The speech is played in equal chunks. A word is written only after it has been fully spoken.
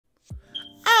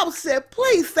Offset,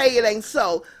 please say it ain't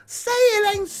so. Say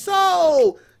it ain't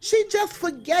so. She just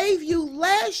forgave you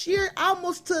last year,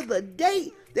 almost to the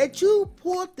date that you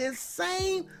pulled this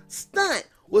same stunt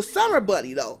with Summer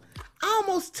Bunni, though.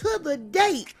 Almost to the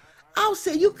date.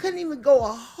 Offset, you couldn't even go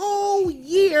a whole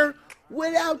year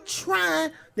without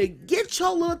trying to get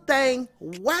your little thing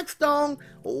waxed on,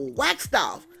 waxed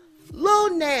off.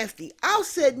 Lil Nasty.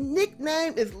 Offset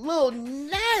nickname is Lil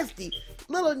Nasty.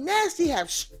 Lil Nasty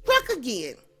have struck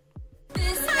again.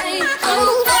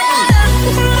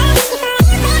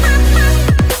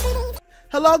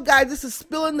 Hello guys, this is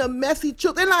Spilling the Messy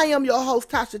Truth, and I am your host,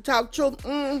 Tasha Talk Truth.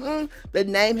 The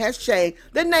name has changed.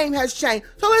 The name has changed.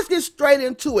 So let's get straight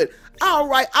into it.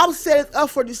 Alright, Offset is up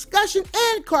for discussion,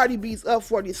 and Cardi B's up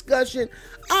for discussion.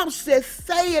 Offset,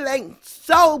 say it ain't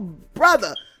so,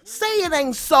 brother. Say it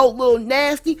ain't so, Lil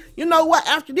Nasty. You know what?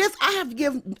 After this, I have to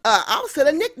give Offset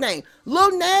a nickname.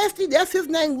 Lil Nasty, that's his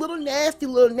name. Little Nasty,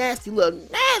 Little Nasty, Little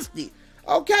Nasty.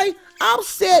 Okay?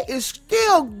 Offset is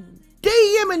still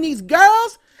DMing these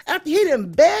girls after he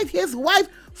done begged his wife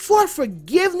for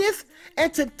forgiveness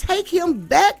and to take him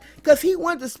back because he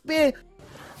wanted to spend.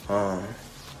 I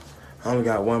only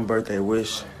got one birthday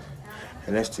wish,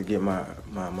 and that's to get my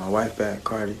wife back,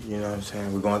 Cardi. You know what I'm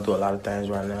saying? We're going through a lot of things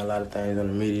right now, a lot of things on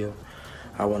the media.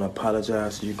 I want to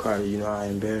apologize to you, Cardi. You know, I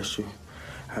embarrassed you.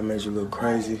 I made you look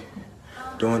crazy,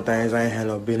 doing things I ain't had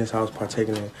no business. I was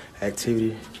partaking in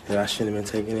activity that I shouldn't have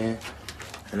been taking in.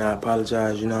 And I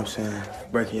apologize, you know what I'm saying?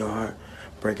 Breaking your heart,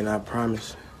 breaking our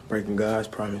promise, breaking God's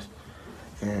promise,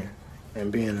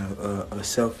 and being a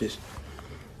selfish,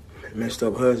 messed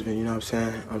up husband, you know what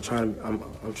I'm saying?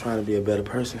 I'm trying to be a better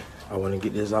person. I want to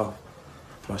get this off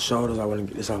my shoulders. I want to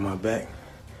get this off my back.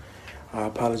 I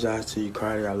apologize to you,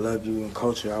 Cardi. I love you, and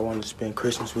Culture, I want to spend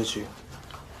Christmas with you.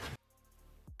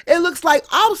 It looks like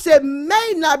Offset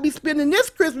may not be spending this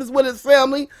Christmas with his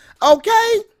family,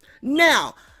 okay?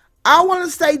 Now, I want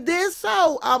to say this,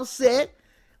 so Offset,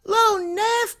 Lil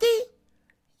Nasty,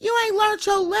 you ain't learned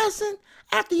your lesson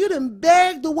after you done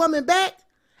begged the woman back.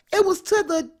 It was to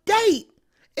the date.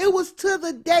 It was to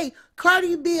the date.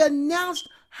 Cardi B announced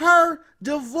her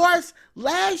divorce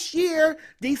last year,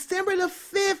 December the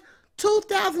 5th,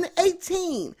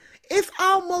 2018. It's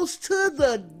almost to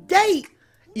the date.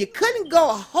 You couldn't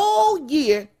go a whole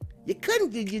year.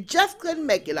 You just couldn't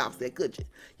make it, Offset, could you?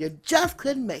 You just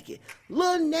couldn't make it.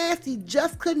 Lil Nasty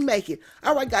just couldn't make it.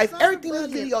 All right, guys, everything in the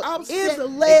video is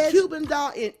alleged. Cuban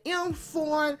Doll and M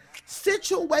Foreign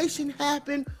situation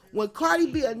happened when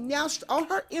Cardi B announced on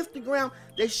her Instagram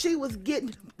that she was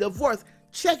getting divorced.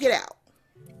 Check it out.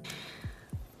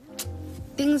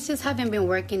 Things just haven't been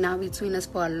working out between us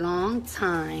for a long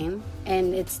time,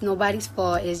 and it's nobody's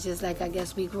fault. It's just like, I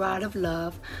guess we grew out of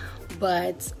love,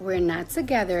 but we're not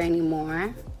together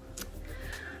anymore.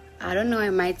 I don't know, it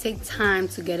might take time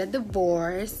to get a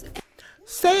divorce.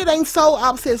 Say it ain't so,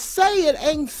 Offset. Say it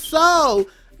ain't so.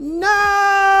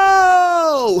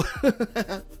 No!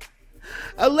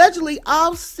 Allegedly,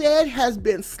 Offset has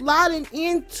been sliding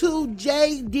into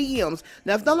Jade DMs.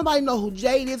 Now, if nobody know who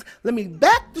Jade is, let me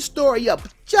back the story up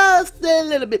just a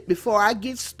little bit before I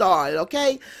get started,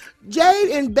 okay? Jade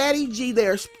and Betty G,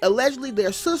 they're allegedly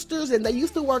they're sisters, and they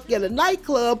used to work at a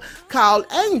nightclub called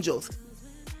Angels.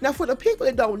 Now, for the people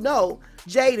that don't know,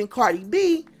 Jade and Cardi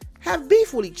B have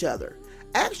beef with each other.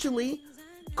 Actually,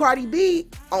 Cardi B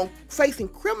facing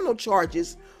criminal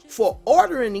charges for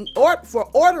ordering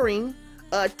an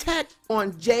attack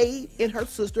on Jade and her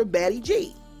sister Betty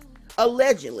G.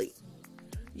 Allegedly.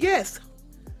 Yes.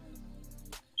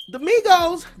 The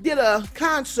Migos did a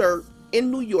concert in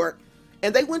New York,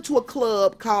 and they went to a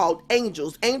club called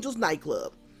Angels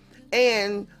nightclub.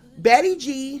 And Betty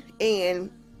G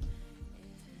and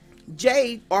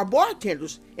Jade are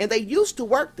bartenders, and they used to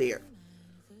work there.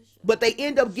 But they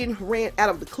end up getting ran out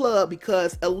of the club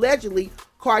because allegedly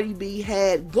Cardi B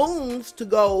had goons to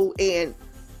go and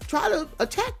try to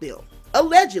attack them.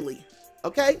 Allegedly.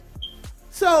 Okay?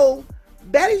 So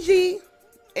Betty G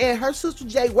and her sister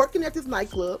Jade working at this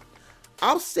nightclub.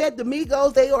 Offset, the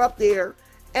Migos, they are up there.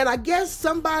 And I guess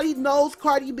somebody knows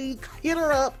Cardi B hit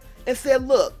her up and said,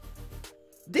 look,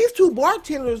 these two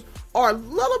bartenders are a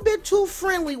little bit too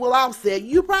friendly with Offset.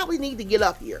 You probably need to get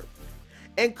up here.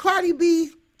 And Cardi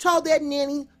B told that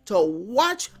nanny to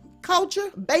watch Culture,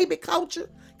 baby Culture,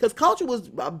 because Culture was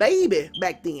a baby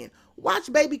back then.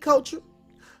 Watch baby Culture.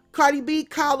 Cardi B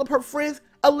called up her friends,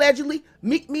 allegedly,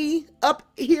 meet me up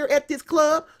here at this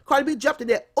club. Cardi B jumped in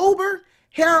that Uber,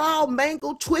 hair all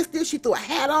mangled, twisted. She threw a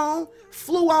hat on,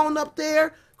 flew on up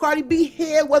there. Cardi B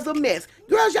head was a mess.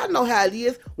 Girls, y'all know how it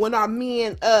is when our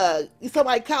men,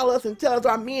 somebody call us and tell us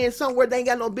our men somewhere they ain't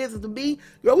got no business to be.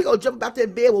 Girl, we gonna jump about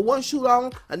that bed with one shoe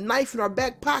on, a knife in our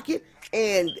back pocket,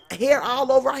 and hair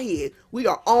all over our head. We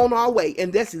are on our way,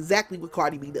 and that's exactly what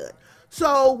Cardi B done.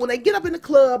 So when they get up in the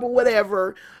club or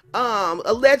whatever,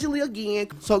 allegedly again,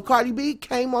 so Cardi B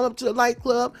came on up to the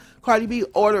nightclub. Cardi B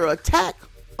ordered an attack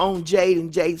on Jade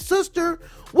and Jade's sister,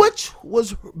 which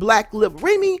was Black Lip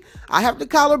Remy. I have to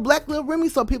call her Black Lip Remy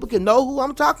so people can know who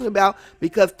I'm talking about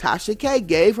because Tasha K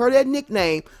gave her that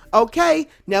nickname. Okay,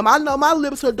 now I know my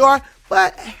lips are dark,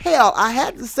 but hell, I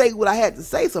had to say what I had to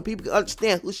say so people can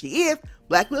understand who she is,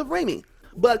 Black Lip Remy.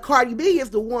 But Cardi B is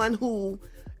the one who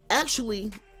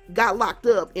actually got locked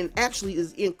up and actually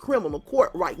is in criminal court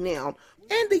right now.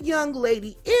 And the young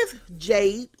lady is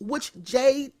Jade, which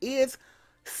Jade is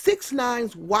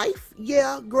 6ix9ine's wife.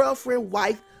 Yeah, girlfriend,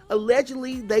 wife.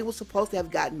 Allegedly, they were supposed to have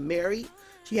gotten married.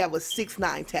 She have a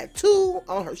 6ix9ine tattoo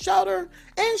on her shoulder,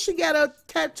 and she got a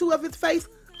tattoo of his face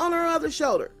on her other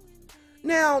shoulder.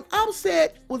 Now,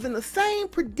 Offset was in the same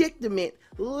predicament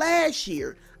last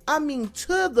year. I mean,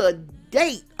 to the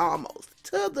date almost.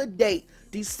 To the date.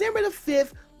 December the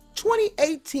 5th,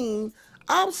 2018,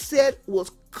 Offset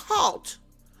was caught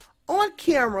on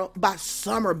camera by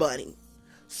Summer Bunni.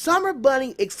 Summer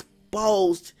Bunni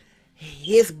exposed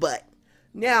his butt.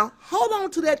 Now, hold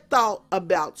on to that thought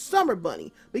about Summer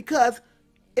Bunni because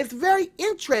it's very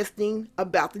interesting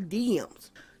about the DMs.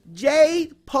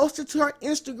 Jade posted to her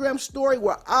Instagram story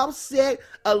where Offset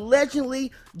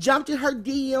allegedly jumped in her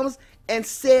DMs and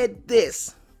said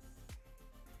this.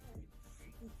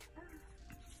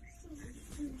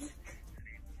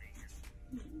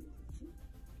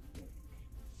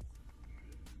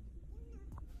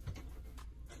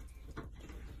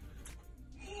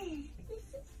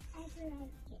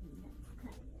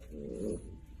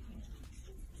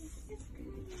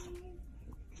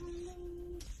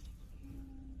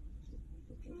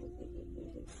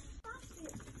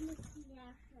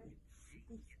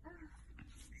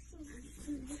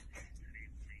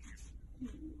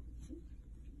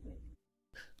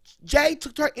 Jade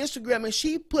took to her Instagram and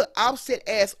she put Offset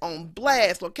ass on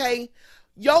blast, okay?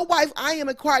 Your wife, I Am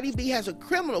a Cardi B, has a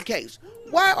criminal case.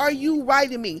 Why are you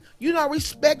writing me? You don't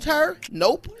respect her?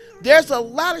 Nope. There's a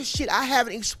lot of shit I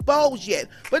haven't exposed yet,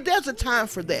 but there's a time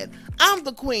for that. I'm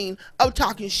the queen of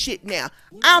talking shit now.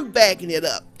 I'm backing it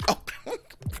up.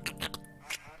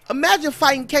 Imagine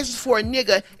fighting cases for a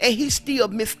nigga and he still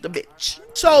missed the bitch.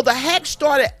 So the hack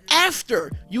started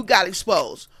after you got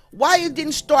exposed. Why it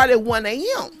didn't start at 1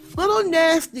 a.m.? Little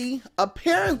Nasty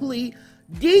apparently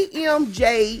DM'd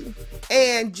Jade,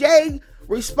 and Jade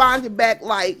responded back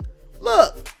like,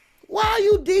 look, why are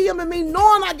you DMing me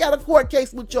knowing I got a court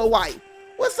case with your wife?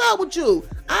 What's up with you?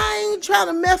 I ain't trying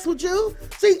to mess with you.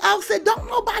 See, I said, don't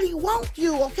nobody want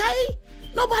you, okay?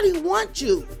 Nobody want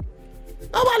you.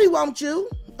 Nobody want you,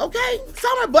 okay?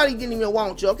 Summer Bunni didn't even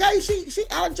want you, okay? She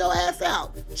outed your ass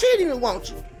out. She didn't even want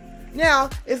you. Now,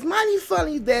 it's mighty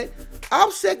funny that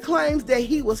Offset claims that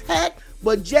he was hacked,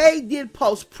 but Jade did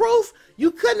post proof.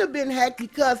 You couldn't have been hacked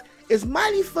because it's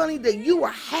mighty funny that you were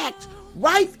hacked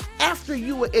right after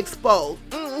you were exposed.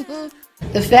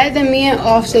 The fact that me and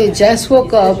Offset just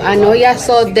woke up, I know y'all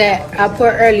saw that I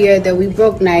put earlier that we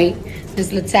broke night.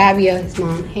 Miss Latavia, his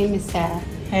mom. Hey, Miss Tab.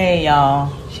 Hey,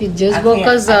 y'all. She just woke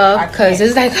us up because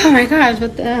it's like, oh my gosh,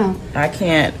 what the hell? I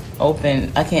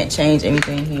can't change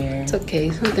anything here. It's okay,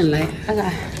 something like,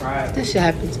 this shit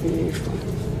happened to me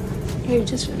before. Here,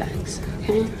 just relax,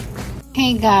 okay?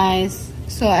 Hey guys,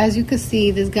 so as you can see,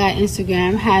 this guy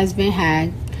Instagram has been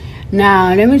hacked.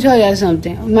 Now, let me tell y'all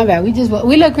something. My bad,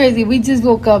 we look crazy. We just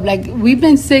woke up, like, we've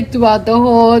been sick throughout the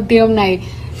whole damn night.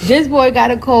 This boy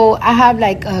got a cold. I have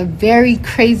like a very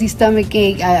crazy stomach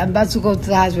ache. I'm about to go to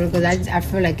the hospital because I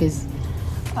feel like it's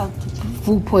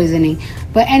food poisoning.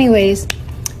 But anyways,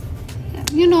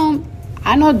 you know,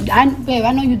 I know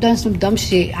you done some dumb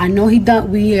shit. I know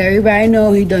everybody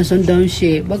know he done some dumb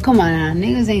shit. But come on now,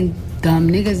 niggas ain't dumb.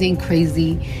 Niggas ain't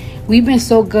crazy. We've been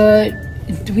so good.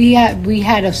 We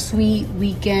had a sweet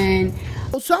weekend.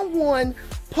 Someone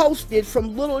posted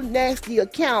from Little Nasty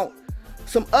account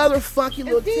some other funky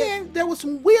little then there was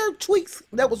some weird tweets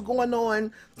that was going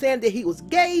on saying that he was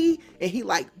gay and he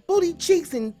liked booty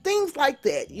cheeks and things like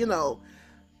that, you know.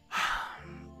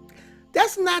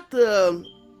 That's not the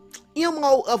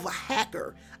MO of a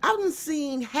hacker. I've been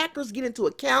seeing hackers get into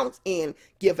accounts and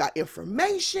give out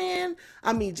information.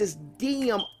 I mean, just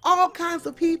DM all kinds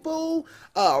of people,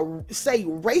 say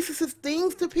racist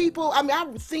things to people. I mean,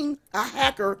 I've seen a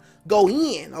hacker go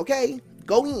in, okay?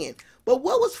 Go in. But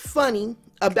what was funny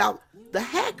about the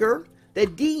hacker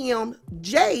that DM'd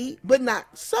Jade, but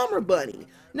not Summer Bunni.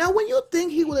 Now, when you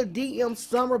think he would have DM'd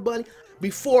Summer Bunni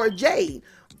before Jade,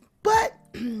 but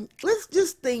let's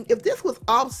just think, if this was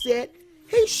Offset,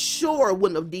 he sure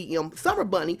wouldn't have DM'd Summer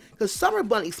Bunni, because Summer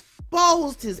Bunni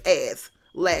exposed his ass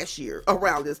last year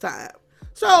around this time.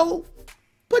 So,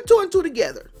 put two and two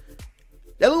together.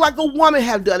 That look like a woman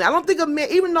have done it. I don't think a man,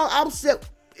 even though Offset,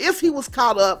 if he was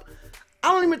caught up,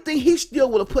 I don't even think he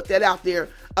still would have put that out there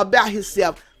about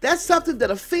himself. That's something that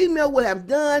a female would have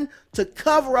done to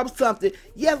cover up something.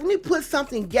 Yes, let me put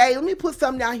something gay. Let me put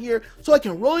something down here so it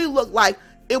can really look like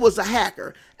it was a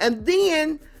hacker. And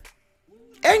then,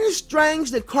 ain't it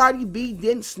strange that Cardi B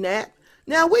didn't snap?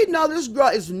 Now, we know this girl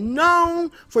is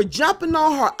known for jumping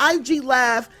on her IG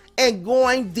Live and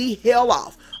going the hell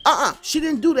off. She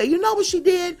didn't do that. You know what she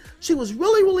did? She was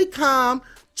really, really calm,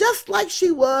 just like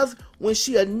she was when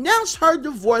she announced her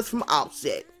divorce from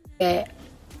Offset. That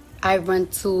I run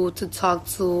to talk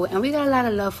to, and we got a lot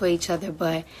of love for each other,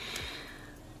 but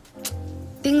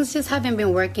things just haven't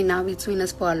been working out between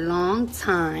us for a long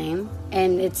time,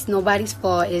 and it's nobody's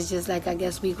fault. It's just like, I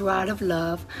guess we grew out of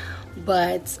love,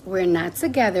 but we're not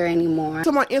together anymore.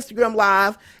 I'm on Instagram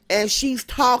Live, and she's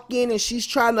talking, and she's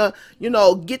trying to,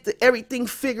 get everything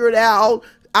figured out.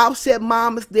 Offset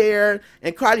mom is there,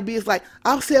 and Cardi B is like,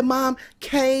 Offset mom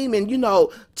came and,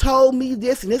 told me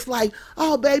this, and it's like,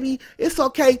 oh, baby, it's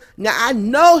okay. Now, I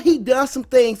know he done some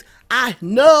things. But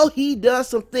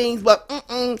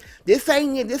this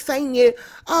ain't it.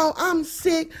 Oh, I'm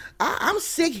sick. I'm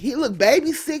sick. He look,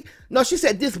 baby sick. No, she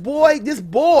said, this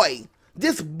boy's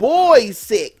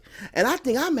sick. And I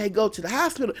think I may go to the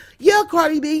hospital. Yeah,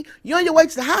 Cardi B, you're on your way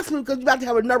to the hospital because you're about to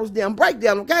have a nervous damn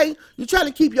breakdown, okay? You're trying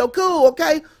to keep your cool,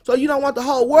 okay? So you don't want the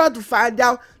whole world to find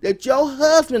out that your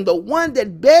husband, the one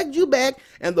that begged you back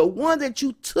and the one that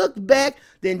you took back,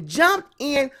 then jumped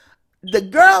in the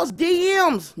girl's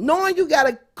DMs, knowing you got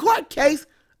a court case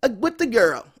with the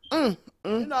girl.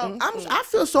 I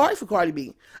feel sorry for Cardi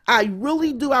B. I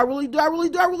really do.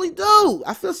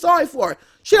 I feel sorry for her.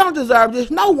 She don't deserve this.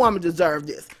 No woman deserves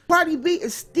this. Cardi B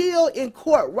is still in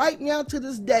court right now to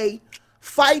this day,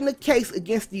 fighting a case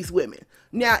against these women.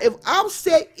 Now, if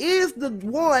Offset is the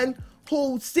one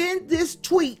who sent this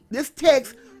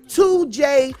text to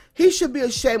Jay, he should be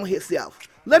ashamed of himself.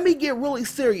 Let me get really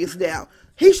serious now.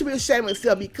 He should be ashamed of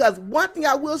himself, because one thing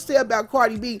I will say about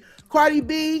Cardi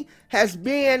B has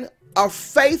been a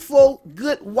faithful,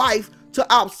 good wife to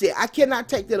Offset. I cannot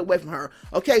take that away from her.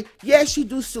 Okay, yes, she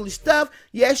do silly stuff.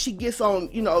 Yes, she gets on,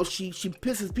 she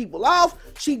pisses people off.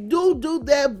 She do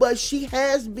that, but she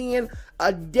has been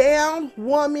a down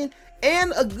woman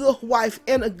and a good wife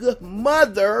and a good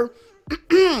mother.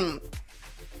 When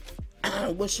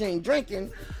she ain't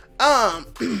drinking,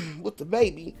 with the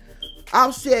baby.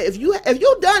 Offset, if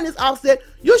you done this, Offset,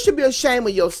 you should be ashamed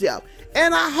of yourself.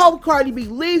 And I hope Cardi B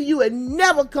leave you and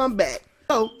never come back.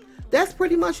 So that's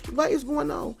pretty much what is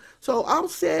going on. So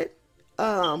Offset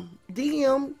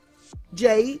DM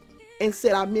Jade and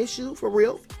said, I miss you for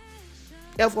real.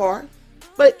 FR.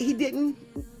 But he didn't.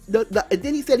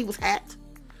 Then he said he was hacked.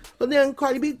 But then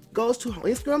Cardi B goes to her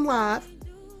Instagram Live,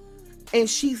 and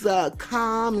she's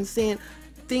calm and saying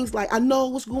things like, I know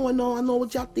what's going on, I know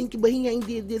what y'all thinking, but he ain't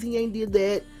did this, he ain't did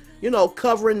that.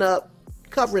 Cover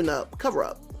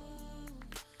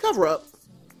up.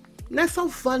 And that's so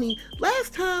funny.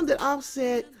 Last time that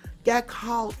Offset got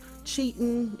caught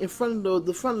cheating in front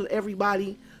of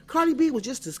everybody, Cardi B was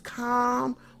just as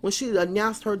calm when she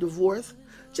announced her divorce,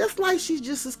 just like she's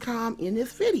just as calm in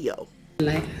this video.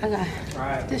 Like,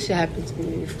 this shit happened to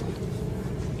me before.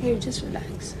 Here, just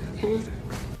relax, okay?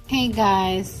 Hey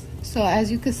guys, so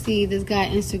as you can see, this guy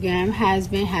Instagram has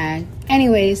been hacked.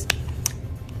 Anyways,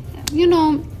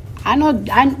 I know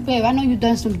you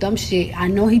done some dumb shit. I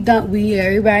know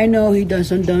everybody know he done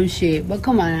some dumb shit. But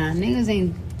come on now, niggas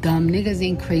ain't dumb, niggas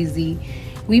ain't crazy.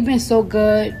 We've been so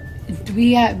good.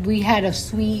 We had a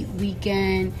sweet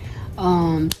weekend.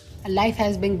 Life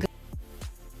has been good.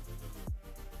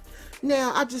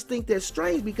 Now, I just think that's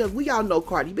strange, because we all know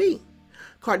Cardi B.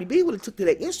 Cardi B would have took to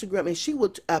that Instagram and she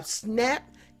would have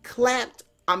snapped, clapped,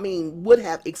 would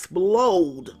have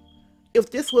exploded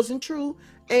if this wasn't true,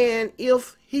 and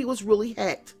if he was really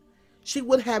hacked. She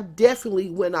would have definitely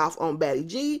went off on Batty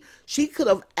G. She could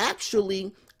have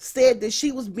actually said that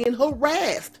she was being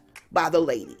harassed by the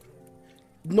lady,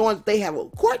 knowing that they have a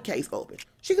court case open.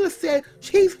 She could have said,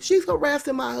 she's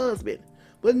harassing my husband.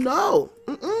 But no,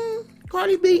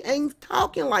 Cardi B ain't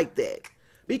talking like that,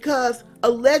 because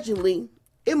allegedly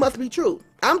it must be true.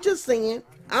 I'm just saying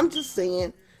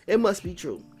it must be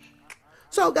true.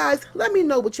 So guys, let me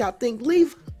know what y'all think.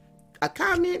 Leave a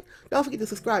comment. Don't forget to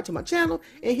subscribe to my channel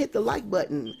and hit the like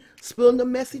button. Spilling the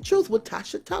messy truth with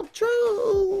Tasha Talk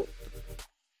Truth.